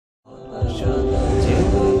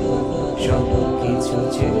সব কিছু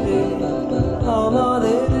ছেড়ে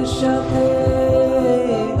আমাদের সাথে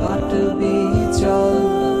হাঁটবি চল।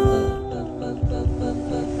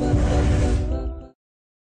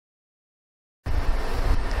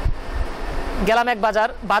 গেলাম এক বাজার,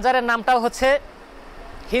 বাজারের নামটাও হচ্ছে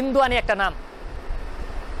হিন্দুয়ানি একটা নাম।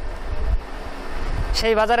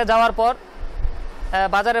 সেই বাজারে যাওয়ার পর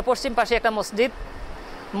বাজারের পশ্চিম পাশে একটা মসজিদ,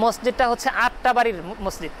 মসজিদটা হচ্ছে 8টা বাড়ির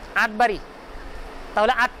মসজিদ, 8 বাড়ি।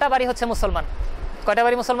 তাহলে 8টা বাড়ি হচ্ছে মুসলমান। কয়টা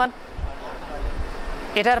বাড়ি মুসলমান?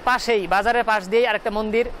 এটার পাশেই বাজারের পাশ দিয়েই আরেকটা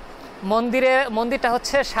মন্দির, মন্দিরটা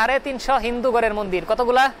হচ্ছে 350 হিন্দু গড়ের মন্দির।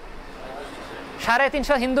 কতগুলা?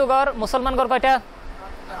 350 হিন্দু গড়। মুসলমান গড় কয়টা?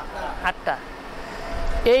 8টা।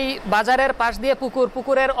 এই বাজারের পাশ দিয়ে পুকুর,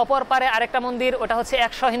 পুকুরের অপর পারে আরেকটা মন্দির, ওটা হচ্ছে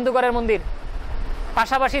 100 হিন্দু গড়ের মন্দির।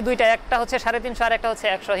 পাশাপাশি দুইটা, একটা হচ্ছে 350 আর একটা হচ্ছে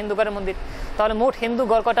 100 হিন্দু গড়ের মন্দির। তাহলে মোট হিন্দু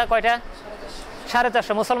গড় কয়টা?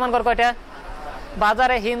 450। মুসলমান গড় কয়টা?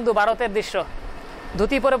 বাজারে হিন্দু ভারতের দৃশ্য,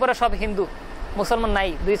 ধুতি পরে পরে সব হিন্দু, মুসলমান নাই,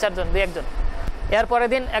 2-4 জন, 2-1 জন। এরপরের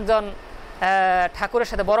দিন একজন ঠাকুরের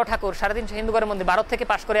সাথে, বড় ঠাকুর, 350 হিন্দু গড়ের মন্দির, ভারত থেকে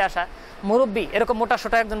পাশ করে আসা মুরব্বী, এরকম মোটা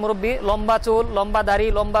সোটা একজন মুরব্বী, লম্বা চুল, লম্বা দাড়ি,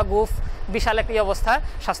 লম্বা গুফ, বিশাল একটি অবস্থা,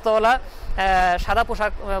 স্বাস্থ্যওয়ালা, সাদা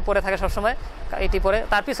পোশাক পরে থাকে সবসময়, এটি পরে।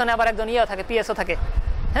 তার পিছনে আবার একজন থাকে, পিএসও থাকে,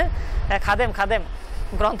 হ্যাঁ, খাদেম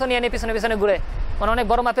গ্রন্থ নিয়ে নিয়ে পিছনে পিছনে ঘুরে, মানে অনেক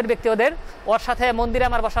বড় মাপের ব্যক্তি ওদের। ওর সাথে মন্দিরে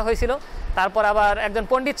আমার বসা হয়েছিল। তারপর আবার একজন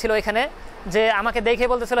পণ্ডিত ছিল এখানে, যে আমাকে দেখে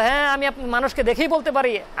বলতেছিল, হ্যাঁ আমি মানুষকে দেখেই বলতে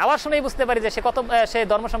পারি, আওয়াজ শুনেই বুঝতে পারি যে সে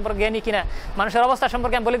ধর্ম সম্পর্কে জ্ঞানী কিনা, মানুষের অবস্থা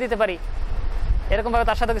সম্পর্কে আমি বলে দিতে পারি। এরকমভাবে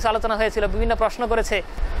তার সাথে কিছু আলোচনা হয়েছিল, বিভিন্ন প্রশ্ন করেছে।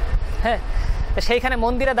 হ্যাঁ, সেইখানে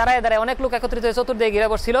মন্দিরে দাঁড়ায় অনেক লোক একত্রিত হয়ে চতুর্দিকে ঘিরে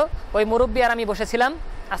বসছিল। ওই মুরব্বী আর আমি বসেছিলাম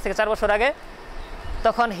আজ থেকে 4 বছর আগে।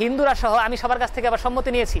 তখন হিন্দুরা সহ আমি সবার কাছ থেকে আবার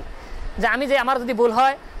সম্মতি নিয়েছি যে আমার যদি ভুল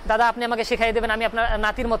হয়, দাদা আপনি আমাকে শিখাই দেবেন, আমি আপনার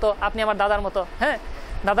নাতির মতো, আপনি আমার দাদার মতো, হ্যাঁ,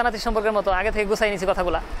 দাদা নাতির সম্পর্কের মতো। আগে থেকে গুছাই নিয়েছি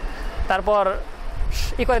কথাগুলা, তারপর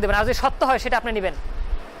করে দেবেন। আর যদি সত্য হয় সেটা আপনি নেবেন।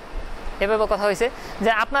 এভাবে কথা হয়েছে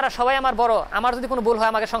যে আপনারা সবাই আমার বড়, আমার যদি কোনো ভুল হয়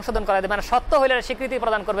আমাকে সংশোধন করা দেবেন, সত্য হইলে স্বীকৃতি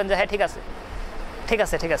প্রদান করবেন যে হ্যাঁ ঠিক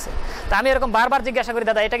আছে। তা আমি এরকম বারবার জিজ্ঞাসা করি,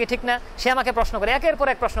 দাদা এটা কি ঠিক না? সে আমাকে প্রশ্ন করে, একের পর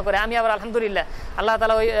এক প্রশ্ন করে। আমি আবার আলহামদুলিল্লাহ, আল্লাহ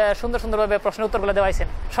তাআলা ওই সুন্দরভাবে প্রশ্নের উত্তরগুলো দেওয়াইছেন,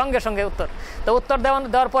 সঙ্গে উত্তর। তো উত্তর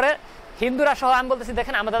দেওয়ার পরে হিন্দুরা সহ আমি বলতেছি,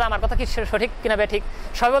 দেখেন দাদা আমার কথা কি সঠিক কিনা বে ঠিক?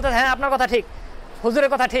 সবাই বলতেছে হ্যাঁ আপনার কথা ঠিক, হুজুরের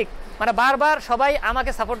কথা ঠিক। মানে বারবার সবাই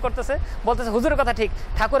আমাকে সাপোর্ট করতেছে, বলতেছে হুজুরের কথা ঠিক।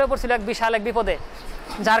 ঠাকুরের উপর ছিল এক বিশাল এক বিপদে,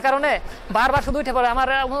 যার কারণে বারবার শুধু উঠে পড়ে, আমার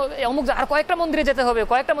অমুক আর কয়েকটা মন্দিরে যেতে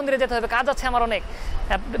হবে, কাজ আছে আমার অনেক।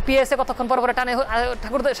 পিএসএ কতক্ষণ পর টানে,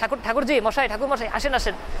 ঠাকুরজি মশাই, ঠাকুর মশাই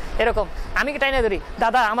আসেন, এরকম। আমি কি টাইনে ধরি,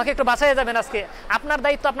 দাদা আমাকে একটু বাঁচাই যাবেন আজকে, আপনার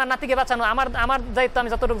দায়িত্ব আপনার নাতিকে বাঁচানো, আমার দায়িত্ব আমি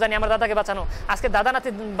যতটুকু জানি আমার দাদাকে বাঁচানো। আজকে দাদা নাতি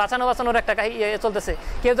বাঁচানোর একটা চলতেছে,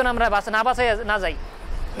 কেউ যেন আমরা বাঁচাই না যাই,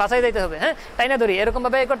 বাঁচাই যাইতে হবে, হ্যাঁ, টাইনে ধরি।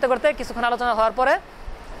 এরকমভাবে করতে করতে কিছুক্ষণ আলোচনা হওয়ার পরে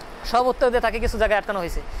সব উত্তর দিয়ে তাকে কিছু জায়গায় আটকানো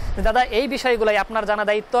হয়েছে। দাদা এই বিষয়গুলোই আপনার জানা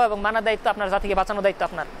দায়িত্ব এবং মানার দায়িত্ব, আপনার জাতিকে বাঁচানোর দায়িত্ব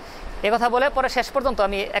আপনার। এ কথা বলে পরে শেষ পর্যন্ত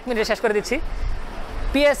আমি 1 মিনিটে শেষ করে দিচ্ছি।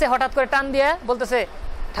 পিএসএ হঠাৎ করে টান দিয়ে বলতেছে,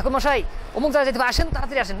 ঠাকুরমশাই অমুক জায়গায় যেতে আসেন,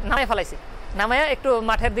 তাড়াতাড়ি আসেন। নামায় ফেলাইছে, নামায়া একটু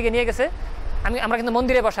মাঠের দিকে নিয়ে গেছে। আমরা কিন্তু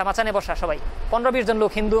মন্দিরে বসা, মাচানে বসা সবাই, 15-20 জন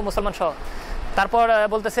লোক, হিন্দু মুসলমান সহ। তারপর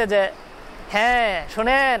বলতেছে যে হ্যাঁ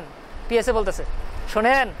শোনেন, পিএসএ বলতেছে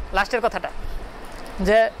শোনেন লাস্টের কথাটা,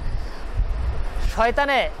 যে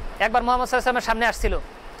শয়তানে একবার মুহাম্মদ সাল্লাল্লাহু আলাইহি ওয়াসাল্লামের সামনে আসছিল,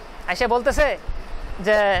 এসে বলতেছে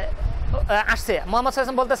যে মুহাম্মদ সাল্লাল্লাহু আলাইহি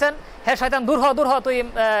ওয়াসাল্লাম বলতেছেন, হে শয়তান দূর হ, তুই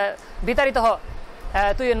বিতাড়িত হ,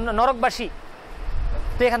 তুই নরকবাসী,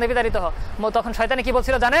 তুই এখান থেকে বিতাড়িত হ। তখন শয়তানে কি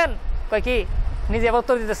বলছিল জানেন? কয় কি? নিজে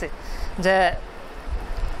উত্তর দিতেছে যে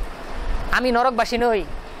আমি নরকবাসী নই,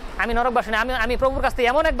 আমি প্রভুর কাছ থেকে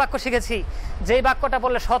এমন এক বাক্য শিখেছি, যেই বাক্যটা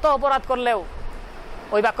পড়লে শত অপরাধ করলেও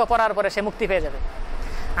ওই বাক্য পড়ার পরে সে মুক্তি পেয়ে যাবে।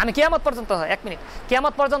 আমি কিয়ামত পর্যন্ত, 1 মিনিট,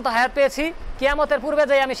 কিয়ামত পর্যন্ত হায়াত পেয়েছি, কিয়ামতের পূর্বে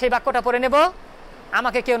যাই আমি সেই বাক্যটা পড়ে নেব,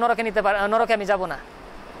 আমাকে কেউ নরকে নিতে পারে, নরকে আমি যাব না।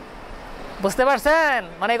 বুঝতে পারছেন?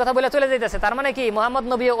 মানে এই কথা বলে চলে যাইতেছে। তার মানে কি মুহাম্মদ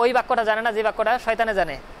নবী ওই বাক্যটা জানে না যে বাক্যটা শয়তানে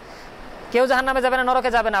জানে। কেউ জাহান্নামে যাবে না, নরকে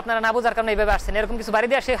যাবে না, আপনারা না বুঝার কারণে এইভাবে আসছেন। এরকম কিছু বাড়ি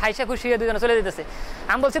দিয়ে সে হাইসা খুশি হয়ে দুজনে চলে যেতেছে।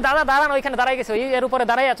 আমি বলছি দাদা দাঁড়ান, ওইখানে দাঁড়াই গেছে, এর উপরে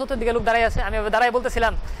দাঁড়াই আছে, চতুর্দিকে লোক দাঁড়াই আছে। আমি দাঁড়াই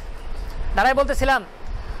বলতেছিলাম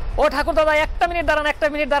ও ঠাকুর দাদা 1 মিনিট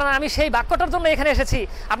দাঁড়ান, আমি সেই বাক্যটার জন্য এখানে এসেছি,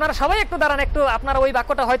 আপনারা সবাই একটু দাঁড়ান, একটু আপনারা ওই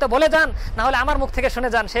বাক্যটা হয়তো বলে যান, না হলে আমার মুখ থেকে শুনে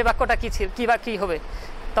যান সেই বাক্যটা কি হবে।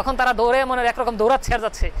 তখন তারা দৌড়ে মনে একরকম দৌড়াচ্ছে আর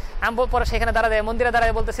যাচ্ছে। আমি পরে সেখানে দাঁড়ায় মন্দিরে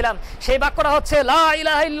দাঁড়ায় বলতেছিলাম সেই বাক্যটা হচ্ছে লা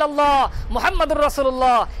ইলাহা ইল্লাল্লাহ মুহাম্মাদুর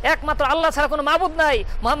রাসূলুল্লাহ, একমাত্র আল্লাহ ছাড়া কোনো মাবুদ নাই,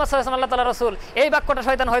 মুহাম্মদ সাল্লাল্লাহু আলাইহি ওয়াসাল্লাম আল্লাহ তাআলার রাসূল। এই বাক্যটা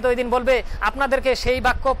শয়তান হয়তো ওই দিন বলবে, আপনাদেরকে সেই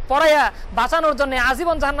বাক্য পড়াইয়া বাঁচানোর জন্য,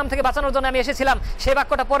 আজীবন জাহান্নাম থেকে বাঁচানোর জন্য আমি এসেছিলাম, সেই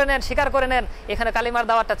বাক্যটা পড়ে নেন, স্বীকার করে নেন। এখানে কালিমার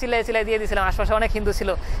দাওয়াতটা চিল্লাই দিয়ে দিয়েছিলাম। আশপাশে অনেক হিন্দু ছিল,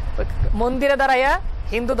 মন্দিরে দাঁড়াইয়া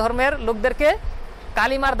হিন্দু ধর্মের লোকদেরকে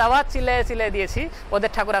কালিমার দাওয়াত চিল্লায় চিল্লায় দিয়েছি,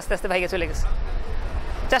 ওদের ঠাকুর আস্তে আস্তে ভাইগে চলে গেছে।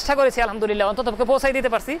 চেষ্টা করেছি আলহামদুলিল্লাহ, অন্তত পৌঁছাই দিতে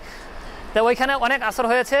পারছি। তো ওইখানে অনেক আসর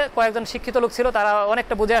হয়েছে, কয়েকজন শিক্ষিত লোক ছিল, তারা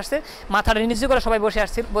অনেকটা বুঝে আসছে, মাথাটা নিচু করে সবাই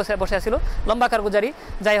বসে আসছিল, লম্বা কারগুজারি।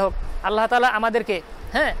 যাই হোক, আল্লাহ তাআলা আমাদেরকে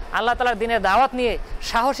আল্লাহ তাআলার দিনের দাওয়াত নিয়ে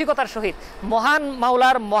সাহসিকতার সহিত, মহান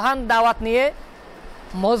মাওলার মহান দাওয়াত নিয়ে,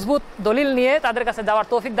 মজবুত দলিল নিয়ে তাদের কাছে যাওয়ার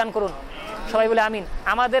তৌফিক দান করুন। সবাই বলে আমিন।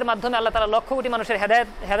 আমাদের মাধ্যমে আল্লাহ তাআলা লক্ষ কোটি মানুষের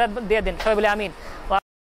হেদায়েত দিয়ে দিন। সবাই বলে আমিন।